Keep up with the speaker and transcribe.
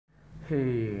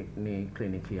Hii ni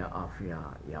kliniki ya afya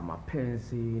ya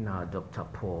mapenzi na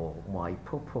DR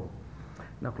Mwaipopo,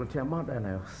 na kuletea mada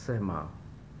yanayosema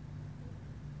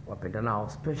wapendanao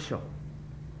special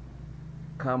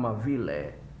kama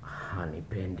vile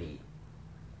hanipendi.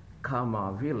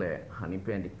 Kama vile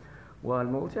hanipendi.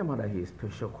 Nimekuletea mada hii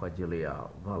special kwa ajili ya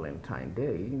Valentine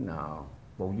Day na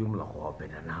kwa ujumla kwa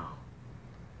wapendanao.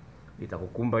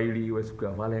 Itakukumba ili iwe siku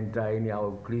ya Valentine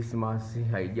au Christmas,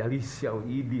 haijalishi, au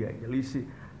Idi, haijalishi,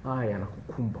 haya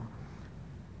yanakukumba.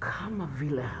 Kama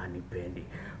vile hanipendi.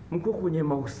 Mko kwenye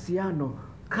mahusiano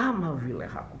kama vile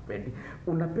hakupendi.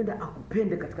 Unapenda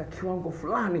akupende katika kiwango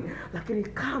fulani, lakini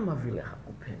kama vile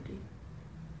hakupendi.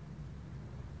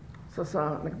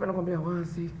 Sasa nakipenda kuambia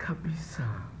wazi kabisa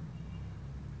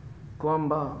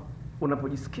kwamba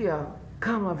unapojisikia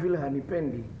kama vile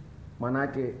hanipendi, maana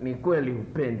yake ni kweli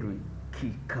hupendwi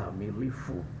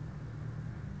kikamilifu.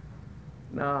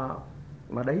 Na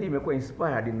mada hii imekuwa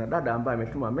inspired na dada ambaye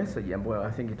ametuma message ambayo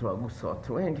I think itawagusa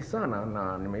watu wengi sana,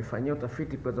 na nimeifanyia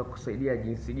utafiti kuweza kusaidia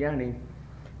jinsi gani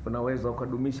unaweza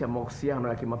ukadumisha mahusiano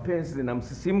ya kimapenzi na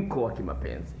msisimko wa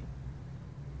kimapenzi.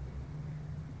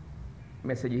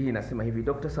 Message hii inasema hivi: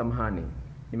 Dr. Samahani,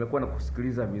 nimekuwa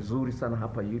nakusikiliza vizuri sana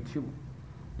hapa YouTube.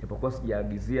 Japokuwa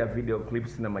sijaagizia video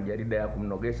clips na majarida ya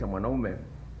kumnogesha mwanaume,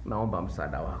 naomba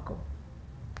msaada wako.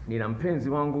 Nina mpenzi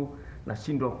wangu,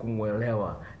 nashindwa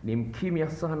kumuelewa. Ni mkimya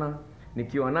sana,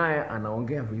 nikiwa naye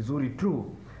anaongea vizuri tu,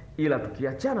 ila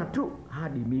tukiachana tu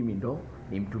hadi mimi ndo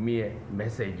nimtumie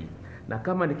message. Na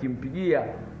kama nikimpigia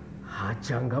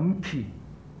hachangamki.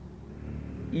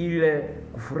 Ile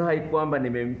kufurahi kwamba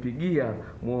nimempigia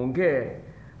muongee,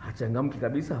 hachangamki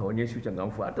kabisa, haonyeshi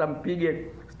uchangamfu. Hata mpige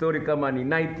story kama ni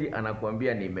night,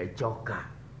 anakuambia nimechoka.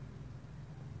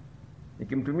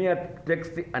 Nikimtumia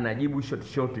text anajibu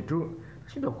short tu.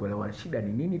 Nashindwa kuelewa shida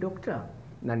ni nini dokta,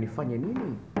 na nifanye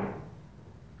nini?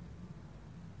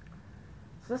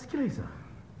 Sasa sikiliza,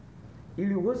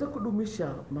 ili uweze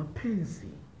kudumisha mapenzi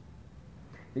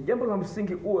ni jambo la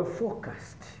msingi uwe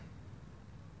focused.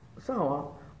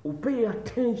 Sawa? Upay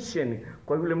attention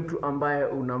kwa yule mtu ambaye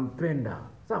unampenda.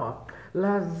 Sawa?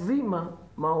 Lazima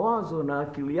mawazo na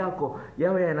akili yako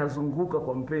yawe yanazunguka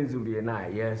kwa mpenzi uliye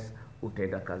naye. Yes,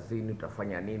 utaenda kazini,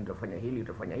 utafanya nini, utafanya hili,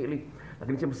 utafanya hili,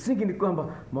 lakini cha msingi ni kwamba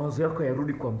mawazo yako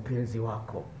yarudi kwa mpenzi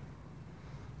wako.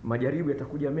 Majaribu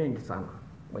yatakuja mengi sana.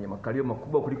 Mwenye makalio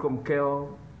makubwa kuliko mkeo,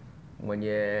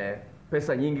 mwenye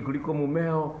pesa nyingi kuliko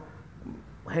mumeo,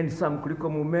 handsome kuliko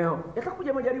mumeo,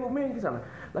 yatakuja majaribu mengi sana.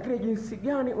 Lakini jinsi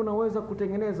gani unaweza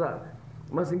kutengeneza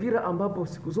mazingira ambapo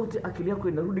siku zote akili yako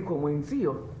inarudi kwa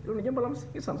mwenzio, hilo ni jambo la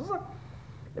msingi sana. Sasa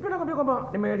napenda kuambia kwamba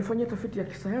nimelifanyia tafiti ya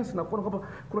kisayansi na kuona kwamba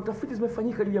kuna tafiti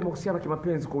zimefanyika juu ya mahusiano ya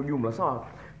kimapenzi kwa ujumla. Sawa?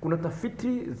 Kuna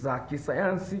tafiti za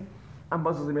kisayansi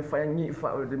ambazo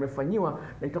zimefanyiwa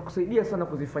na itakusaidia sana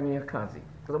kuzifanyia kazi.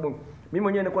 Kwa sababu mimi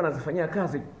mwenyewe nilikuwa nazifanyia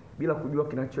kazi bila kujua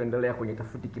kinachoendelea kwenye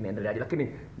tafiti kinaendeleaje,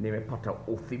 lakini nimepata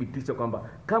uthibitisho kwamba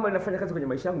kama inafanya kazi kwenye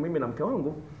maisha yangu mimi na mke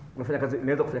wangu, inafanya kazi,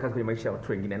 inaweza kufanya kazi kwenye maisha ya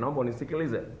watu wengine. Naomba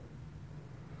unisikilize.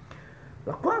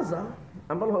 La kwanza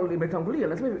ambalo limetangulia,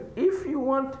 lazima if you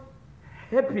want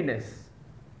happiness.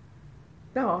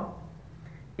 Now,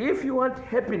 if you want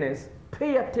happiness,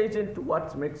 pay attention to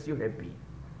what makes you happy.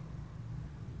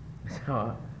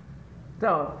 Sawa?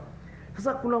 Sawa?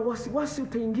 Sasa kuna wasiwasi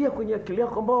utaingia kwenye akili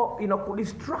yako ambao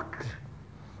inakudistract.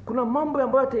 Kuna mambo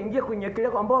ambayo yataingia kwenye akili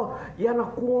yako ambao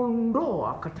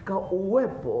yanakuondoa katika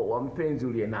uwepo wa mpenzi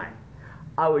uliye naye.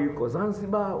 Awe yuko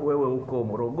Zanzibar, wewe uko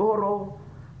Morogoro,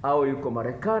 au yuko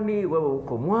Marekani, wewe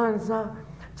uko Mwanza.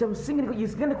 Cha msingi ni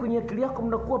kujisikia kwenye akili yako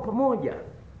mnakuwa pamoja.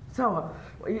 Sawa?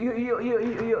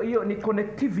 Hiyo ni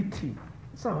connectivity.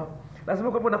 Sawa? Lazima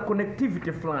kuwepo na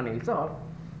connectivity fulani. Sawa?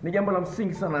 Ni jambo la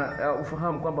msingi sana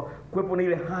ufahamu kwamba kuwepo na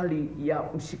ile hali ya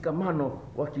mshikamano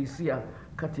wa kihisia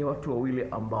kati ya watu wawili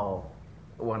ambao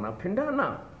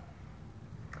wanapendana.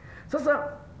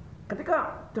 Sasa katika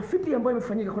tafiti ambayo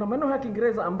imefanyika, kuna maneno ya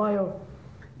Kiingereza ambayo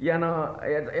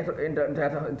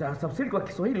nitatafsiri kwa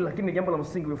Kiswahili, lakini ni jambo la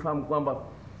msingi ufahamu kwamba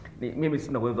mimi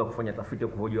sina uwezo wa kufanya tafiti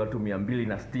kuhoji watu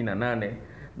 268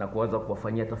 na kuanza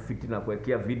kuwafanyia tafiti na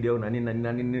kuwekea video na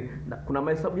nini na kuna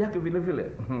mahesabu yake vile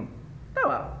vile.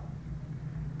 Sawa?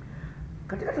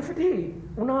 Katika tafiti hii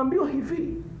unaambiwa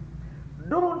hivi: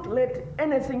 don't let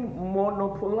anything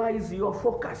monopolize your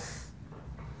focus.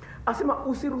 Asema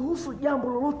usiruhusu jambo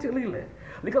lolote lile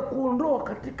likakuondoa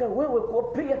katika wewe kwa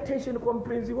pay attention kwa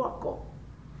mpenzi wako.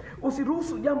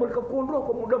 Usiruhusu jambo likakuondoa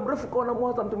kwa muda mrefu kwa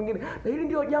unamwaza mtu mwingine. Na hili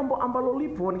ndio jambo ambalo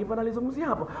lipo ningependa nizungumzie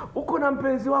hapa. Uko na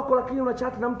mpenzi wako lakini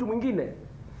unachat na mtu mwingine.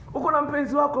 Uko na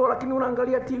mpenzi wako lakini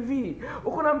unaangalia TV.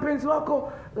 Uko na mpenzi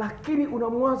wako lakini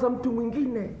unamwaza mtu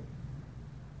mwingine.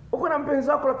 Uko na mpenzi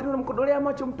wako lakini unamkodolea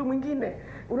macho mtu mwingine.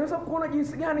 Unaweza kuona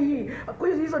jinsi gani hii. Kwa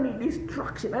hiyo hizo ni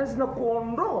distraction. Yaani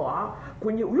zinakuondoa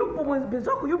kwenye yupo mpenzi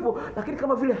wako yupo lakini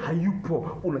kama vile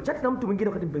hayupo. Unachati na mtu mwingine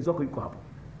wakati mpenzi wako yuko hapo.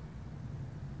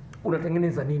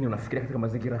 Unatengeneza nini unafikiria katika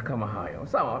mazingira kama hayo?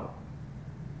 Sawa?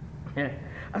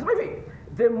 Asema hivi,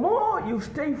 the more you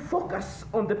stay focused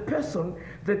on the person,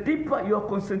 the deeper your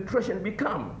concentration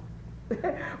become.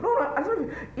 Unaona, asema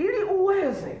hivi, ili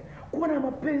uweze kuwa na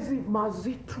mapenzi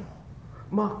mazito,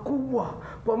 makubwa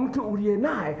kwa mtu uliye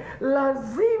naye,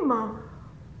 lazima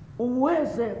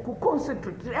uweze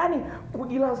kuconcentrate, yani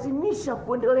kujilazimisha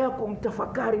kuendelea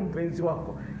kumtafakari mpenzi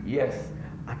wako. Yes,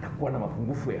 atakuwa na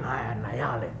mapungufu ya haya na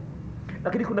yale.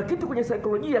 Lakini kuna kitu kwenye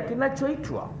saikolojia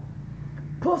kinachoitwa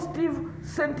positive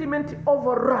sentiment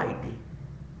override.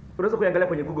 Unaweza kuangalia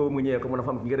kwenye Google mwenyewe kama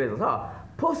unafahamu Kiingereza, sawa?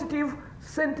 Positive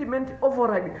sentiment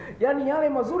override. Yaani yale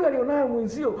mazuri alionayo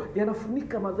mwenzio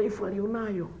yanafunika madhaifu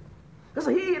alionayo.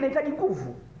 Sasa hii inahitaji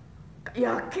nguvu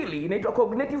ya akili, inaitwa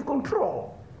cognitive control.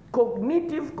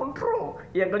 Cognitive control.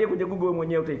 Iangalie kwenye Google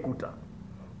mwenyewe utaikuta.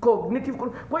 Cognitive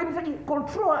control. Kwa hiyo inahitaji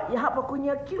control ya hapa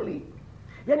kwenye akili.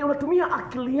 Yaani unatumia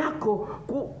akili yako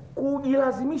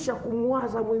kujilazimisha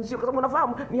kumwaza mwenzio, kwa sababu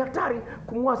unafahamu ni hatari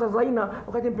kumwaza Zaina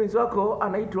wakati mpenzi wako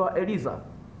anaitwa Eliza.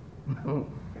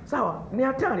 Sawa, ni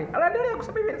hatari. Anaendelea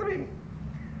kusema hivi.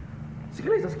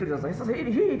 Sikiliza. Sasa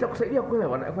hii itakusaidia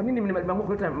kuelewa kwa nini nimeamua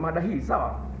kuleta mada hii,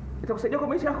 sawa? Itakusaidia kwa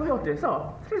maisha yako yote,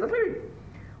 sawa? Sikiliza.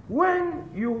 When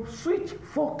you switch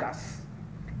focus,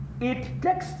 it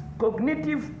takes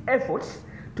cognitive efforts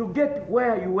to get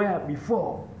where you were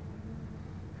before.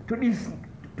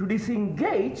 To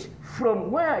disengage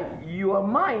from where your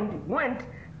mind went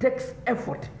takes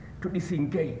effort to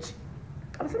disengage.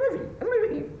 Anasema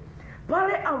hivi,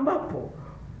 pale ambapo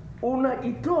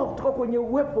unajitoa kutoka kwenye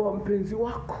uwepo wa mpenzi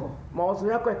wako,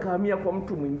 mawazo yako yakahamia kwa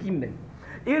mtu mwingine,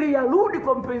 ili yarudi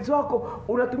kwa mpenzi wako,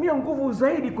 unatumia nguvu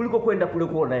zaidi kuliko kwenda kule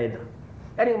unaenda.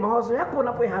 Yaani mawazo yako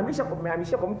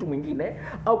unapoyahamisha kwa mtu mwingine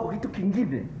au kwa kitu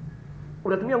kingine,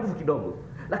 unatumia nguvu kidogo.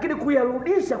 Lakini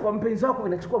kuyarudisha kwa mpenzi wako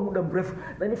inachukua muda mrefu.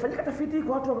 Na nimefanyika tafiti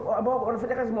kwa watu ambao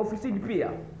wanafanya kazi maofisini pia.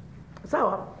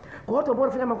 Sawa? Kwa watu ambao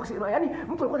wanafanya maofisini, yaani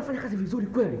mtu alikuwa anafanya kazi vizuri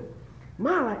kweli.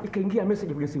 Mara ikaingia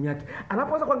message kwenye simu yake.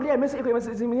 Anapoanza kuangalia message kwenye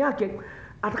simu yake,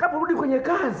 atakaporudi kwenye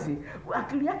kazi,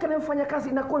 akili yake anayofanya kazi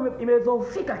inakuwa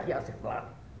imedhoofika kiasi fulani.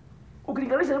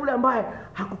 Ukilinganisha na yule ambaye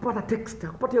hakupata text,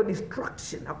 hakupata hiyo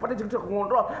distraction, hakupata kitu cha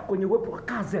kumuondoa kwenye uwepo wa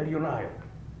kazi alionayo.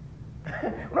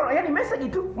 Unaona, yani message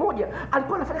tu moja,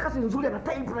 alikuwa anafanya kazi nzuri, ana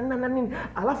type na nini,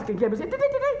 alafu kaingia message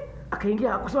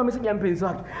akaingia kusoma message ya mpenzi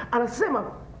wake. Anasema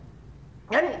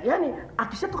yani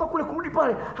akishatoka kule kurudi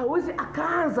pale, hawezi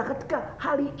akaanza katika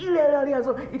hali ile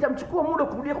alianza, itamchukua muda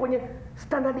kurudia kwenye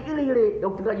standard ile ya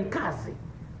utendaji kazi.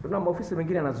 Tuna maofisi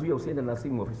mengine anazuia usiende na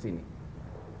simu ofisini.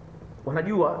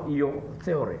 Wanajua hiyo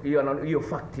theory, hiyo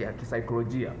fact ya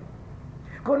kisaikolojia.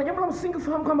 Kwa hiyo jambo la msingi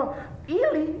fahamu kwamba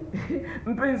ili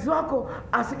mpenzi wako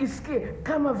asijisikie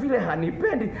kama vile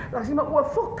hanipendi, lazima uwe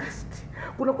focused.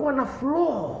 Kunakuwa na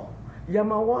flow ya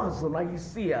mawazo na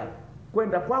hisia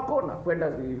kwenda kwako na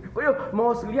kwenda. Kwa hiyo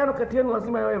mawasiliano kati yenu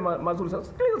lazima yawe mazuri.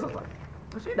 Sikiliza sasa.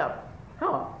 Shida.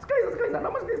 Sikiliza.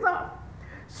 Na msikiliza.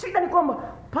 Shida ni kwamba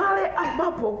pale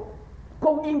ambapo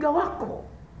kwa ujinga wako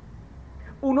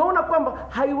unaona kwamba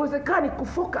haiwezekani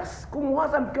kufocus,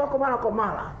 kumwaza mke wako mara kwa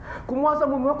mara, kumwaza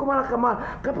mume wako mara kwa mara.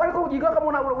 Pale kwa ujinga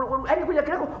wako yaani kwenye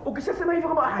akili yako ukishasema hivyo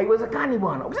kwamba haiwezekani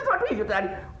bwana. Ukishasema tu hivyo tayari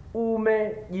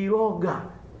umejiroga.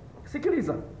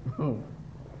 Sikiliza.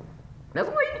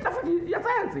 Lazima hii ni tafiti ya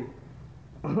sayansi.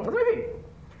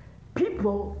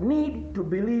 People need to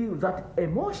believe that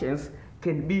emotions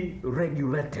can be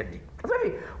regulated. Sasa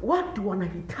hivi watu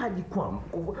wanahitaji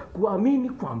kuamini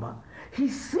kwamba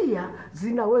hisia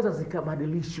zinaweza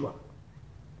zikabadilishwa.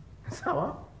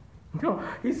 Sawa? No,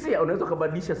 hisia unaweza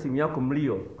kubadilisha simu yako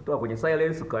mlio kutoka kwenye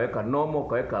silence ukaweka normal,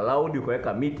 ukaweka loud,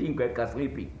 ukaweka meeting, ukaweka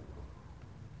sleeping.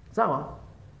 Sawa?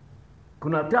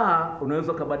 Kuna taa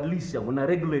unaweza kubadilisha, una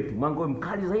regulate mwango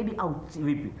mkali zaidi au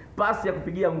vipi. Pasi ya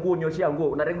kupigia nguo, nyoshia nguo,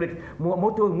 una regulate.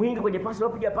 Moto mwingi kwenye pasi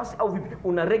unapiga pasi au vipi,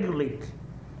 una regulate.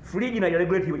 Friji na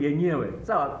regulate yenyewe.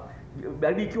 Sawa?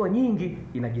 Baridi ikiwa nyingi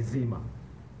inajizima.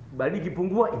 Baridi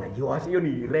ikipungua inajiwasha. Hiyo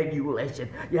ni regulation.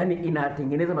 Yaani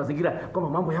inatengeneza mazingira kama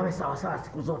mambo yawe sawa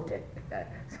siku zote.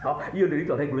 Sawa? Hiyo ndio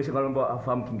inaitwa regulation kwa mambo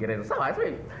afahamu Kiingereza. Sawa?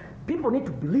 People need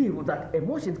to believe that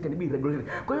emotions can be regulated.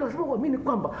 Kwa hiyo lazima uamini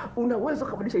kwamba unaweza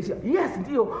kubadilisha hisia. Yes,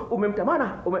 ndio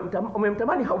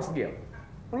umemtamani house girl.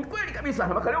 Ni kweli kabisa,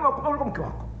 ana makalio makubwa kuliko mke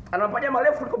wako. Ana mapaja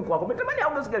marefu kuliko mke wako. Umemtamani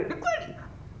house girl. Ni kweli.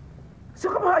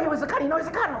 Sio kama haiwezekani,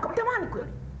 inawezekana. Ukamtamani kweli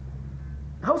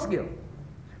house girl.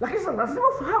 Lakini sasa lazima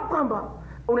ufahamu kwamba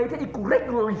unahitaji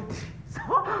kuregulate,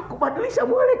 sawa, kubadilisha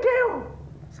mwelekeo.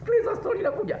 Sikiliza story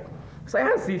inakuja.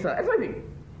 Sayansi sasa hivi.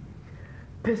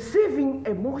 Perceiving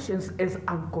emotions as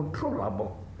uncontrollable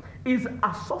is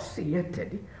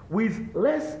associated with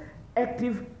less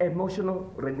active emotional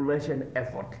regulation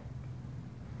effort,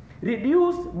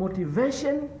 reduced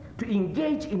motivation to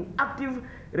engage in active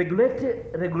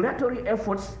regulatory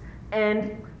efforts,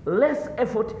 and less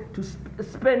effort to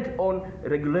spend on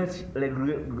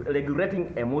regulating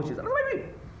emotions.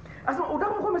 Asema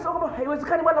utakapokuwa umesema kwamba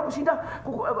haiwezekani bwana kushinda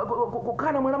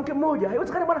kukaa na mwanamke mmoja,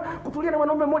 haiwezekani bwana kutulia na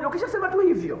mwanaume mmoja. Ukishasema tu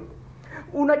hivyo,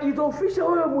 unajidhoofisha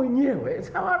wewe mwenyewe.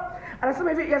 Sawa?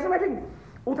 Anasema hivi,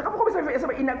 utakapokuwa umesema hivi,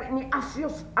 anasema ni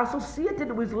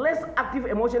associated with less active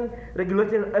emotion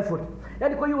regulatory effort.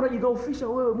 Yaani kwa hiyo unajidhoofisha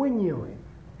wewe mwenyewe.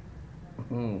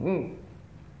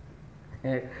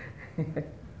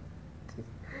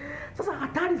 Sasa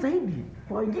hatari zaidi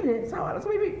kwa wengine, sawa,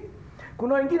 anasema hivi,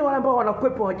 kuna wengine wale ambao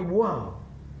wanakwepa wajibu wao.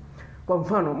 Kwa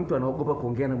mfano, mtu anaogopa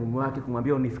kuongea na mume wake,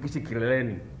 kumwambia unifikishe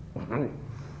kileleni.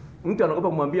 Mtu anaogopa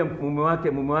kumwambia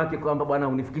mume wake kwamba bwana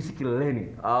unifikishe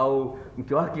kileleni, au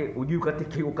mke wake hujui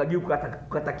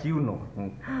kukata kiuno,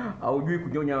 au hujui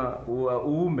kunyonya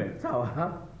uume,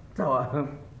 sawa? Sawa.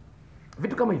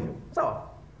 Vitu kama hivyo, sawa?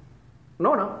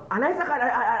 Unaona? Anaweza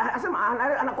asema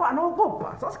anakuwa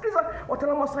anaogopa. Sasa sikiliza,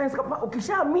 wataalamu wa science, kama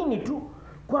ukishaamini tu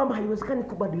kwamba haiwezekani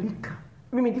kubadilika,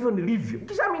 mimi ndivyo nilivyo,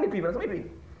 ukishaamini tu hivyo, nasema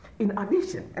hivi, in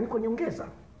addition, yani kwa nyongeza,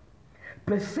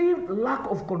 perceived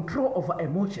lack of control over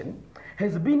emotion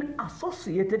has been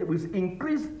associated with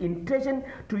increased intention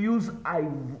to use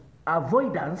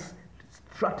avoidance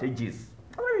strategies.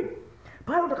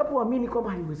 Pale utakapoamini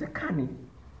kwamba haiwezekani,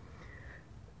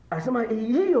 anasema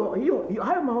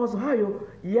hayo mawazo hayo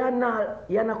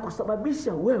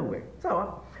yanakusababisha wewe,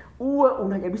 sawa, uwe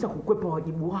unajabisha kukwepa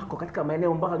wajibu wako katika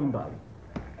maeneo mbalimbali.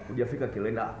 Hujafika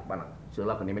kilenda bwana, sio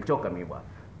lako, nimechoka mimi bwana.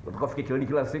 Utakafika kileni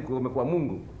kila siku umekuwa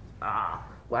Mungu.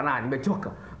 Bwana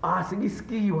nimechoka.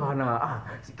 Sijisikii bwana.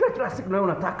 Kila siku nawe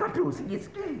unataka tu,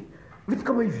 sijisikii. Vitu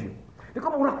kama hivyo. Ni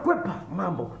kama unakwepa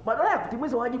mambo. Badala ya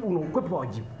kutimiza wajibu unakwepa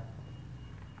wajibu.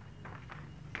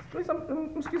 Tuisa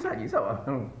msikilizaji, sawa?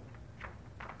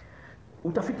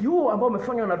 Utafiti huo ambao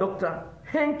umefanywa na Dr.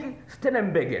 Henk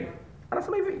Stenenbergen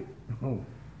anasema hivi.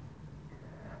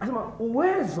 Anasema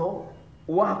uwezo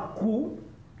wa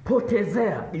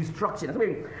kupotezea distraction.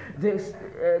 Anasema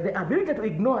the ability to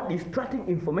ignore distracting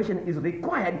information is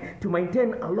required to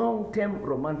maintain a long-term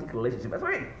romantic relationship.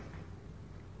 Anasema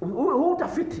huu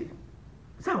utafiti,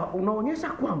 sawa, unaonyesha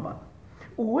kwamba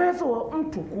uwezo wa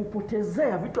mtu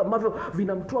kupotezea vitu ambavyo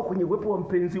vinamtoa kwenye uwepo wa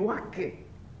mpenzi wake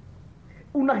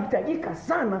unahitajika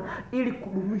sana ili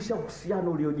kudumisha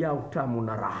uhusiano uliojaa utamu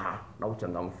na raha na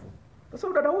uchangamfu.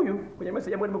 Sasa dada huyu kwenye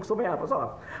message ambayo nimekusomea hapa,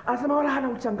 sawa, anasema wala hana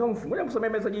uchangamfu. Ngoja nikusomee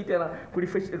message hii tena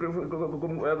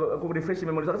kurefresh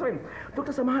memory. Anasema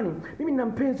Dr. Samahani, mimi nina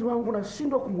mpenzi wangu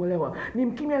nashindwa kumuelewa. Ni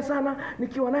mkimya sana,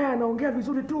 nikiwa naye anaongea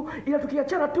vizuri tu, ila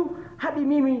tukiachana tu hadi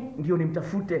mimi ndio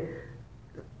nimtafute.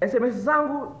 SMS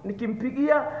zangu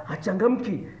nikimpigia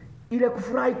hachangamki. Ile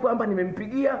kufurahi kwamba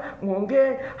nimempigia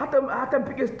muongee, hata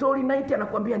mpige story night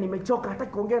anakuambia nimechoka,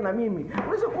 hataki kuongea na mimi.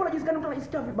 Unaweza kuona jinsi gani mtu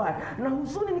anajisikia vibaya. Na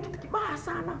huzuni ni kitu kibaya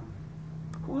sana.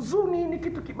 Huzuni ni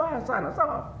kitu kibaya sana,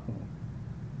 sawa?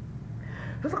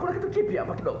 Sasa kuna kitu kipi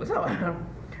hapa kidogo, sawa?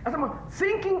 Anasema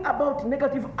thinking about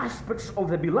negative aspects of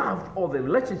the beloved or the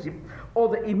relationship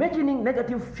or the imagining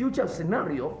negative future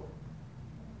scenario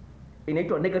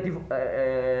inaitwa negative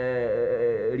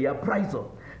reappraisal,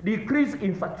 decrease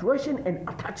infatuation and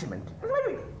attachment.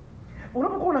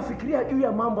 Unapokuwa unafikiria juu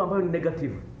ya mambo ambayo ni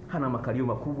negative, hana makalio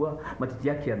makubwa, matiti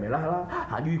yake yamelala,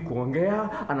 hajui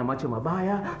kuongea, ana macho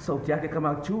mabaya, sauti yake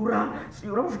kama chura,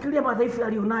 unapofikiria madhaifu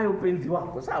alionayo mpenzi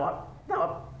wako, sawa?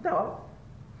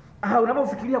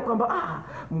 Unapofikiria kwamba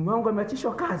mume wangu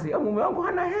ameachishwa kazi, au mume wangu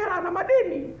hana hela, ana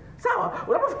madeni, sawa?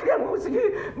 Unapofikiria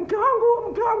mke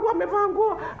wangu amevaa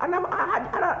nguo,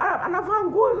 anavaa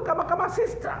nguo kama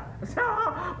sister,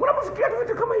 sawa? Unapofikiria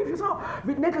vitu kama hivyo, sawa,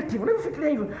 negative, unapofikiria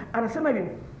hivyo,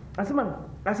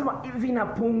 anasema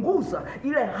vinapunguza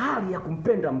ile hali ya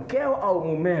kumpenda mkeo au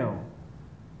mumeo,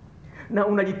 na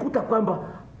unajikuta kwamba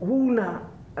huna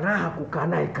raha kukaa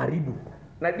naye karibu,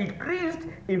 na decreased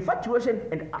infatuation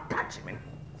and attachment.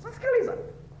 Sasa sikiliza,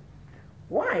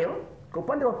 while kwa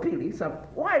upande wa pili,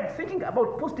 while thinking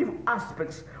about positive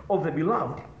aspects of the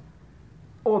beloved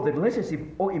or the relationship,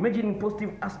 or imagining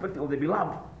positive aspects of the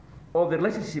beloved or the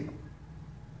relationship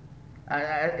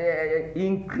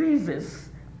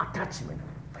increases attachment.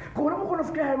 Kwa unapokuwa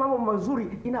unafikiria haya mambo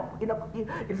mazuri,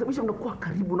 inasababisha unakuwa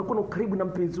karibu, unakuwa na ukaribu na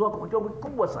mpenzi wako kwa kiwango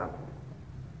kikubwa sana.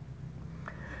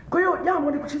 Kwa hiyo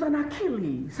jambo ni kucheza na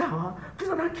akili, sawa?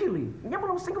 Kucheza na akili. Jambo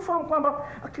la msingi fahamu kwamba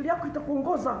akili yako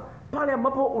itakuongoza pale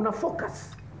ambapo una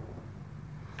focus.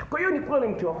 Kwa hiyo ni kweli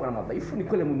mke wako ana madhaifu, ni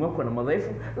kweli mume wako ana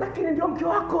madhaifu, lakini ndio mke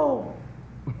wako.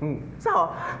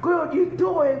 Sawa? Kwa hiyo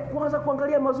jitoe kwanza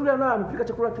kuangalia mazuri anayo, amepika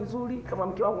chakula kizuri, kama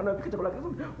mke wangu anapika chakula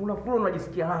kizuri, unakula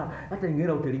unajisikia raha. Hata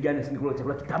ningeenda hoteli gani singekula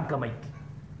chakula kitamu kama hiki.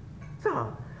 Sawa?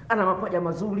 Ana mapaja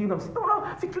mazuri,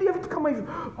 fikiria vitu kama hivyo.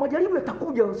 Majaribu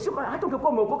yatakuja, sio hata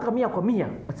ungekuwa umeokoka 100%.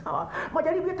 Sawa?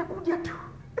 Majaribu yatakuja tu.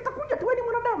 Yatakuja tu, wewe ni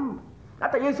mwanadamu.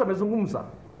 Hata Yesu amezungumza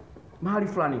mahali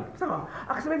fulani. Sawa?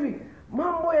 Akasema hivi,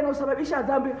 mambo yanayosababisha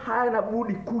dhambi hayana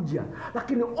budi kuja,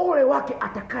 lakini ole wake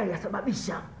atakaye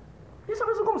yasababisha. Yesu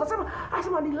amezungumza,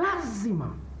 anasema ni lazima.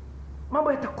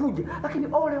 Mambo yatakuja, lakini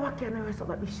ole wake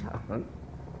anayosababisha.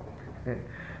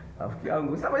 Rafiki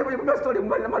yangu, sasa ngoja story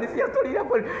mbali na malizia story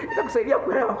yako itakusaidia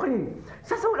kuelewa kwa nini.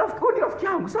 Sasa rafiki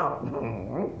yangu, sawa?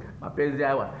 Mapenzi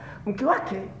haya. Mke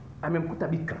wake amemkuta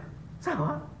bikra.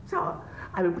 Sawa?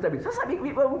 Amemkuta bikra. Sasa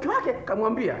mke wake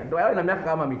kamwambia, ndio yao ina miaka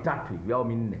kama 3 hivi au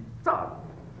 4. Sawa?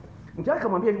 Mke wake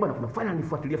kamwambia hivi, bwana, kunafanya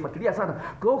nifuatilia sana.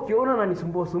 Kwa hiyo ukiona na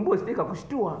nisumbua sitaka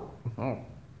kushtua.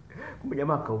 Kumbe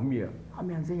jamaa kaumia.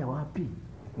 Ameanzia wapi?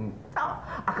 Sawa.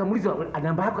 Akamuuliza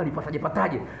namba yako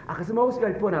alipataje? Akasema wewe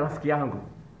alipewa na rafiki yangu.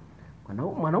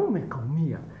 Mwanaume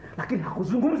kaumia, lakini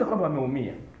hakuzungumza kwamba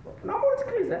ameumia. Naomba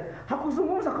usikilize,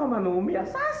 hakuzungumza kwamba ameumia.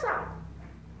 Sasa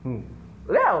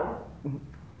leo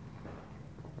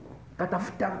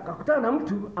kakutana na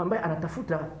mtu ambaye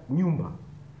anatafuta nyumba.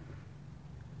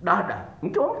 Dada,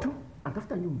 mke wa mtu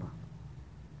anatafuta nyumba.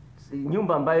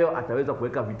 Nyumba ambayo ataweza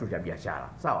kuweka vitu vya biashara.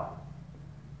 Sawa?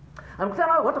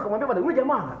 Amekutana watu akamwambia, bwana, yule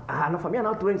jamaa anafahamiana na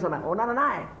watu wengi sana, onana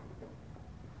naye.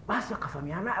 Basi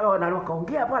akafahamiana na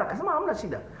wakaongea pale, akasema hamna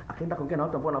shida. Akaenda kaongea na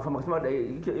watu ambao wanafahamu, akasema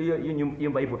hiyo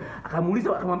nyumba ipo.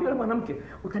 Akamuuliza, akamwambia yule mwanamke,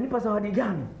 utanipa zawadi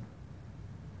gani?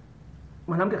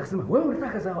 Mwanamke akasema, wewe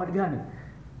unataka zawadi gani?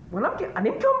 Mwanamke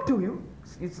ni mke wa mtu huyu.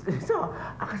 Sawa?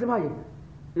 Akasemaje?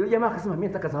 Yule jamaa akasema, mimi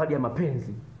nataka zawadi ya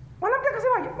mapenzi. Mwanamke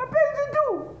akasemaje? Mapenzi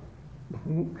tu.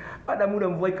 Baada muda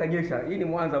mvua ikanyesha. Hii ni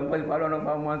Mwanza, mvua pale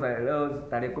wanafahamu Mwanza, leo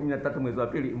tarehe 13 mwezi wa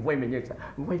pili, mvua imenyesha.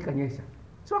 Mvua ikanyesha.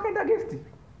 Sio akaenda guest.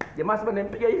 Jamaa sasa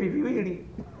nimpiga hivi viwili.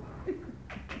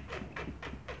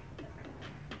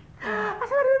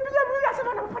 Asema nimpiga viwili,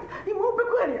 asema anapata. Ni mweupe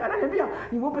kweli. Ananiambia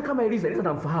ni mweupe kama Eliza. Eliza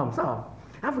namfahamu, sawa?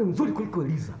 Alafu ni mzuri kuliko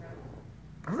Eliza.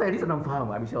 Sasa Eliza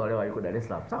namfahamu, ameshaolewa, yuko Dar es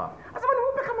Salaam, sawa? Asema ni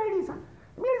mweupe kama Eliza.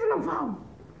 Mimi Eliza namfahamu.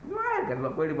 Kwa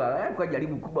kweli bwana, kwa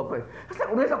jaribu kubwa kweli. Sasa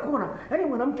unaweza kuona, yani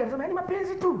mwanamke anasema yani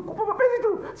mapenzi tu, kupa mapenzi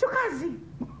tu, sio kazi.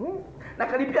 Na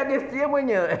kalipia guest yeye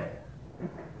mwenyewe.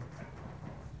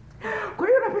 Kwa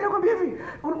hiyo napenda kwambia hivi,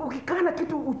 ukikaa na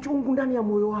kitu uchungu ndani ya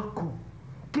moyo wako,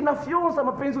 kinafyonza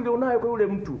mapenzi ulionayo kwa yule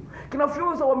mtu,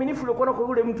 kinafyonza uaminifu uliokuwa nao kwa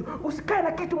yule mtu, usikae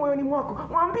na kitu moyoni mwako.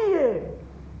 Mwambie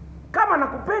kama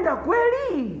nakupenda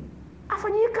kweli,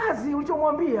 afanyie kazi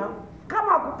ulichomwambia.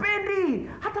 Kama hakupendi,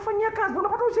 hatafanyia kazi.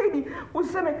 Unapata ushahidi.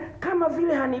 Usiseme kama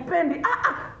vile hanipendi.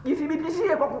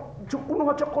 Jithibitishie kwa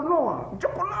kuchokonoa.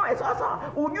 Mchokonoe sawa,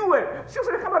 ujue. Sio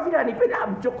sema kama vile hanipendi,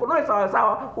 mchokonoe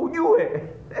sawa, ujue.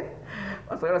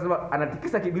 Sasa anasema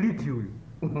anatikisa kibiriti huyu.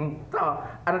 Sawa,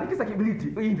 anatikisa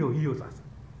kibiriti. Hii ndio hiyo sasa.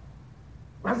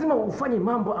 Lazima ufanye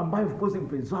mambo ambayo of course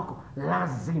mpenzi wako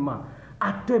lazima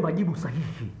atoe majibu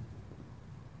sahihi.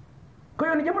 Kwa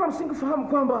hiyo ni jambo la msingi fahamu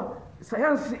kwamba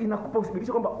sayansi inakupa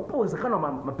uthibitisho kwamba upo uwezekano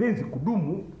wa mapenzi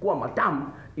kudumu kuwa matamu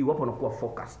iwapo unakuwa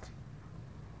focused.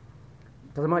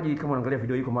 Mtazamaji, kama unaangalia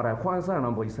video hii kwa mara ya kwanza,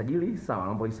 naomba ujisajili. Sawa,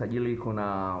 naomba ujisajili.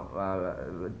 Kuna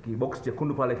kibox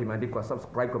chekundu pale kimeandikwa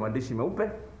subscribe kwa maandishi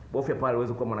meupe. Bofya pale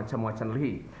uweze kuwa mwanachama wa channel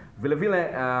hii. Vile vile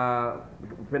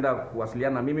ukipenda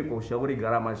kuwasiliana na mimi kwa ushauri,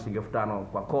 gharama shilingi 5,000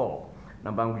 kwa call.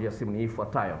 Namba yangu ya simu ni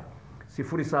ifuatayo: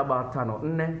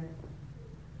 0754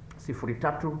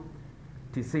 03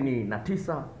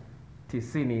 99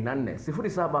 94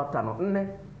 0754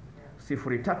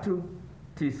 03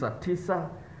 99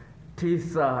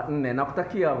 94.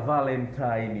 Nakutakia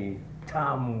Valentine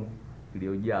tamu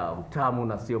iliyojaa utamu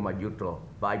na sio majuto.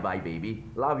 Bye bye baby,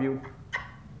 love you.